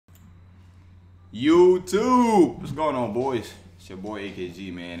YouTube, what's going on, boys? It's your boy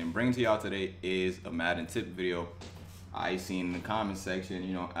AKG, man, and bringing to y'all today is a Madden tip video. I seen in the comment section,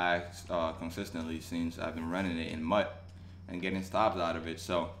 asked consistently since I've been running it in MUT and getting stops out of it.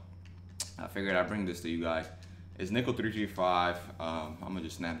 So I figured I'd bring this to you guys. It's nickel 3-3-5. I'm gonna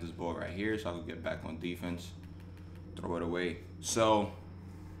just snap this ball right here so I can get back on defense, throw it away. So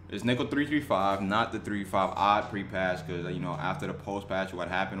it's nickel 3-3-5, not the 3-5 odd pre-pass, because after the post patch, what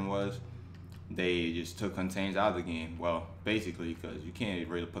happened was they just took contains out of the game. Well, basically, because you can't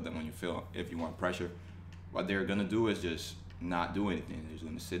really put them on your field if you want pressure. What they're gonna do is just not do anything. They're just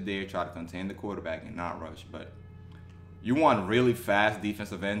gonna sit there, try to contain the quarterback and not rush. But you want really fast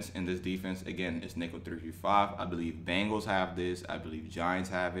defensive ends in this defense. Again, it's nickel 3-3-5. I believe Bengals have this. I believe Giants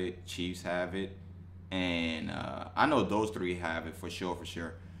have it. Chiefs have it. And I know those three have it for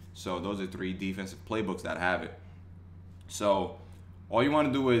sure. So those are three defensive playbooks that have it. So all you want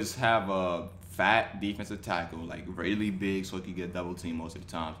to do is have a fat defensive tackle, like really big, so he can get double team most of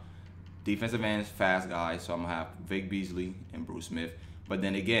the time. Defensive ends, fast guys, so I'm gonna have Vic Beasley and Bruce Smith. But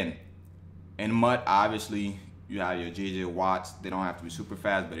then again, in MUT, obviously you have your JJ Watts. They don't have to be super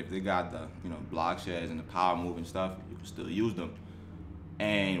fast, but if they got the block sheds and the power move and stuff, you can still use them.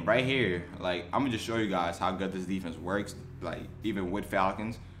 And right here, like, I'm gonna just show you guys how good this defense works. Like, even with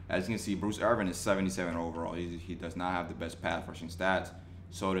Falcons, as you can see, Bruce Irvin is 77 overall. He does not have the best pass rushing stats.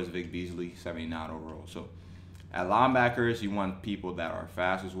 So does Vic Beasley, 79 overall. So at linebackers, you want people that are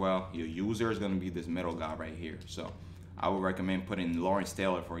fast as well. Your user is going to be this middle guy right here. So I would recommend putting Lawrence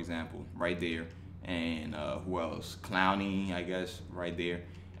Taylor, for example, right there. And who else? Clowney, I guess, right there.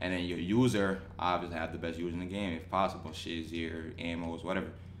 And then your user, obviously have the best user in the game if possible. Shazier, Amos, whatever.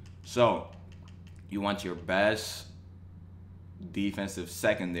 So you want your best defensive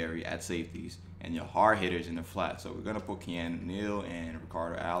secondary at safeties and your hard hitters in the flats. So we're gonna put Keanu Neal and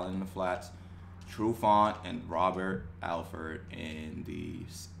Ricardo Allen in the flats, Trufant and Robert Alford in the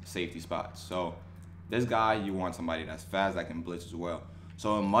safety spots. So this guy, you want somebody that's fast that can blitz as well.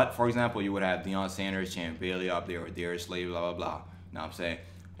 So in MUT, for example, you would have Deion Sanders, Champ Bailey up there, or Darius Slade, blah blah blah. Know what I'm saying?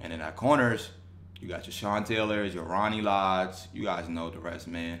 And then at corners, you got your Sean Taylors, your Ronnie Lodge. You guys know the rest,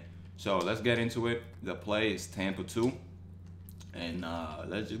 man. So let's get into it. The play is Tampa 2. And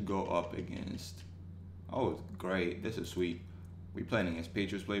let's just go up against, oh, great, this is sweet. We playing against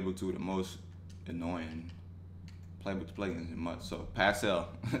Patriots playbook 2, the most annoying playbook to play against in MUT. So pass L,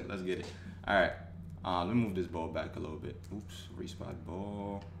 let's get it. All right, let me move this ball back a little bit. Oops, respot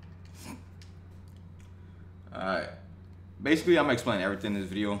ball. All right, basically I'm gonna explain everything in this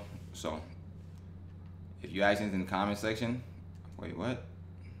video. So if you guys anything in the comment section, wait, what?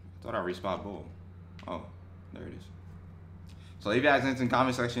 I thought I respot ball. Oh, there it is. So if you guys anything in the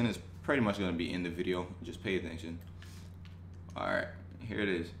comment section, it's pretty much gonna be in the video. Just pay attention. All right, here it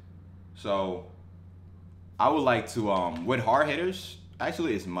is. So I would like to, with hard hitters,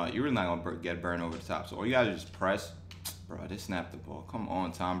 actually it's MUT. You're really not gonna get burned over the top. So all you gotta just press, bro, they snapped the ball. Come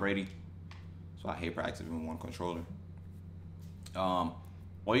on, Tom Brady. So I hate practicing with one controller. All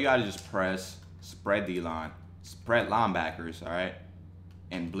you gotta just press, spread D-line, spread linebackers, all right?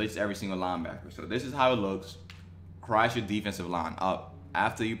 And blitz every single linebacker. So this is how it looks. Crash your defensive line up.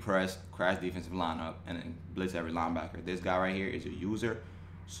 After you press, crash defensive line up and then blitz every linebacker. This guy right here is your user.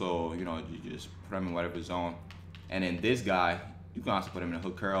 So, you just put him in whatever zone. And then this guy, you can also put him in a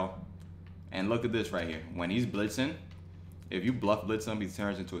hook curl. And look at this right here. When he's blitzing, if you bluff blitz him, he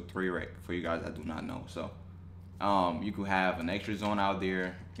turns into a 3-rec for you guys that do not know. So, you could have an extra zone out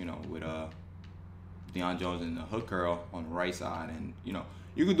there, with Deion Jones in the hook curl on the right side. And,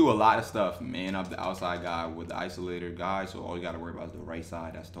 you could do a lot of stuff, man up the outside guy with the isolator guy, so all you got to worry about is the right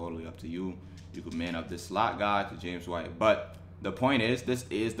side. That's totally up to you. You could man up this slot guy to James White. But the point is, this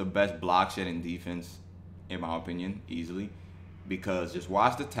is the best block shedding defense, in my opinion, easily. Because just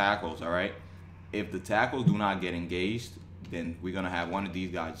watch the tackles, all right? If the tackles do not get engaged, then we're going to have one of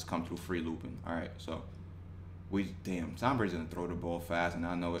these guys just come through free looping, all right? So, damn, Tom Brady's going to throw the ball fast, and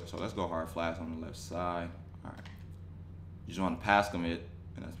I know it. So let's go hard flash on the left side. All right. You just want to pass commit.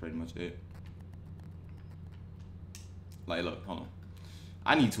 And that's pretty much it. Like, look, hold on.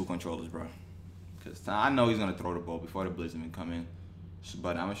 I need two controllers, bro. Because I know he's going to throw the ball before the blitz even come in.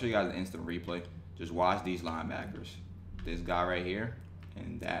 But I'm going to show you guys an instant replay. Just watch these linebackers. This guy right here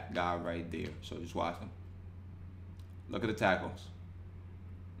and that guy right there. So just watch them. Look at the tackles.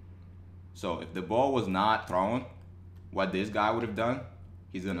 So if the ball was not thrown, what this guy would have done,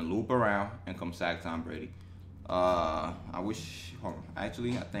 he's going to loop around and come sack Tom Brady. I wish, hold on,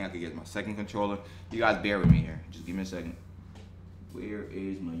 actually, I think I could get my second controller. You guys bear with me here. Just give me a second. Where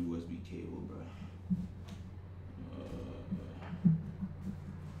is my USB cable, bro?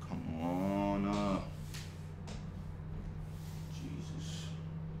 Come on.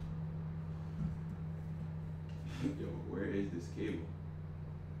 cable.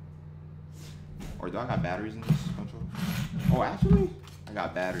 Or do I got batteries in this controller? Oh, actually, I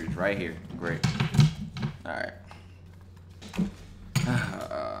got batteries right here. Great. All right.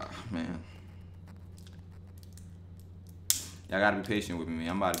 Man. Y'all gotta be patient with me, man.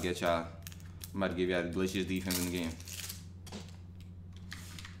 I'm about to give y'all the glitchiest defense in the game.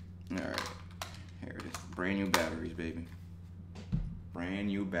 All right. Here it is. Brand new batteries, baby. Brand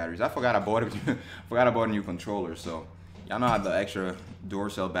new batteries. I forgot I bought it. Forgot I bought a new controller. So y'all know how the extra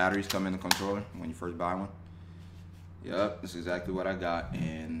Duracell batteries come in the controller when you first buy one. Yep, this is exactly what I got.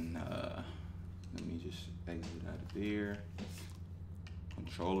 And let me just exit out of there.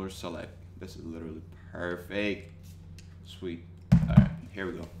 Controller select. This is literally perfect. Sweet. All right, here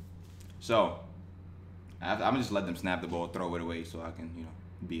we go. So I'm gonna just let them snap the ball, throw it away, so I can, you know,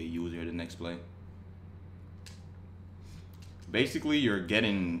 be a user the next play. Basically, you're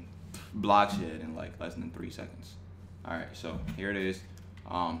getting block shed in like less than 3 seconds. All right, so here it is.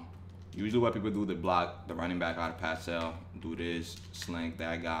 Usually what people do, they block the running back out of pass sell, do this, sling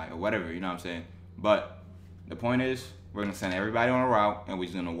that guy, or whatever, you know what I'm saying? But the point is, we're gonna send everybody on a route, and we're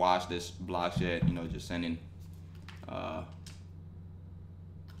just gonna watch this block shed, you know, just sending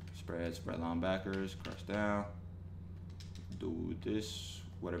spread linebackers, crush down, do this,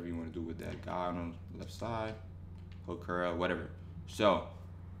 whatever you want to do with that guy on the left side, hook curl, whatever. So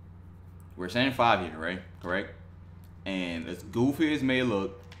we're sending 5 here, right? Correct? And as goofy as it may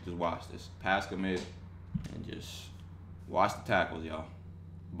look, just watch this. Pass commit and just watch the tackles, y'all.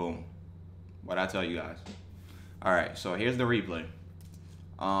 Boom. What I tell you guys. All right, so here's the replay.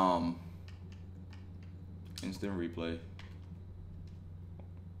 Instant replay.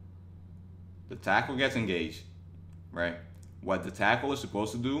 The tackle gets engaged, right? What the tackle is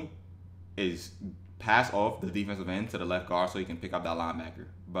supposed to do is pass off the defensive end to the left guard so he can pick up that linebacker.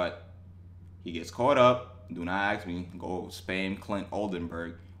 But he gets caught up. Do not ask me. Go spam Clint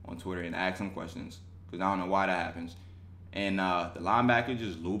Oldenburg on Twitter and ask him questions, because I don't know why that happens. And the linebacker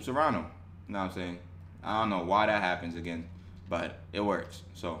just loops around him. You know what I'm saying? I don't know why that happens again, but it works.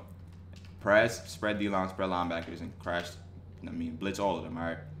 So press, spread D-line, spread linebackers, and blitz all of them, all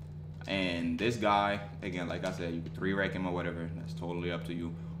right? And this guy, again, like I said, you could 3-rec him or whatever. That's totally up to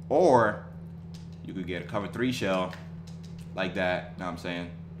you. Or you could get a cover 3 shell like that. You know what I'm saying?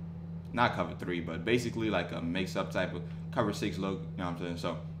 Not cover 3, but basically like a mix-up type of cover 6 look. You know what I'm saying?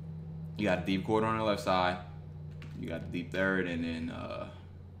 So you got a deep quarter on the left side. You got the deep third, and then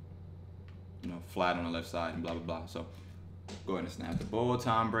you know, flat on the left side, and blah blah blah. So go ahead and snap the ball,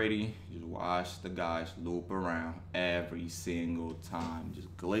 Tom Brady. Just watch the guys loop around every single time,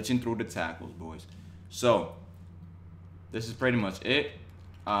 just glitching through the tackles, boys. So this is pretty much it.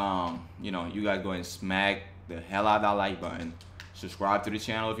 You know, you guys go ahead and smack the hell out of that like button. Subscribe to the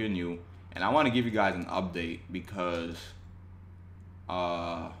channel if you're new. And I want to give you guys an update because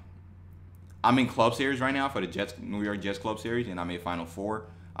I'm in club series right now for the New York Jets club series, and I made Final 4.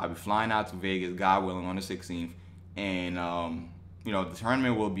 I'll be flying out to Vegas, God willing, on the 16th. And, you know, the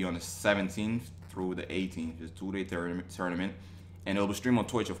tournament will be on the 17th through the 18th. It's a 2-day tournament. And it'll be streamed on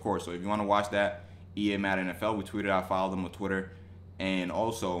Twitch, of course. So if you want to watch that, EA Madden NFL, we tweeted out, follow them on Twitter. And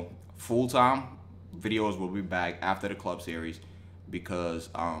also, full-time videos will be back after the club series, because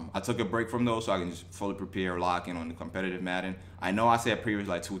I took a break from those so I can just fully prepare, lock in on the competitive Madden. I know I said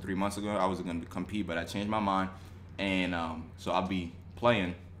previously, like 2-3 months ago, I was going to compete, but I changed my mind. And so I'll be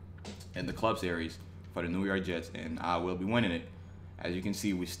playing in the club series for the New York Jets, and I will be winning it. As you can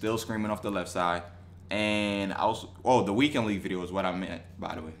see, we're still screaming off the left side. And also, oh, the weekend league video is what I meant,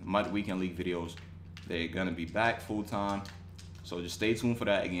 by the way. My weekend league videos, they're gonna be back full time. So just stay tuned for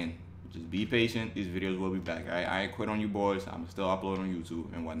that. Again, just be patient. These videos will be back. All right? I ain't quit on you boys. I'm still uploading on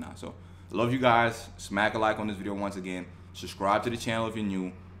YouTube and whatnot. So I love you guys. Smack a like on this video once again. Subscribe to the channel if you're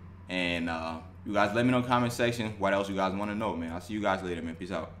new. And you guys let me know in the comment section what else you guys want to know, man. I'll see you guys later, man.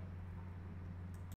 Peace out.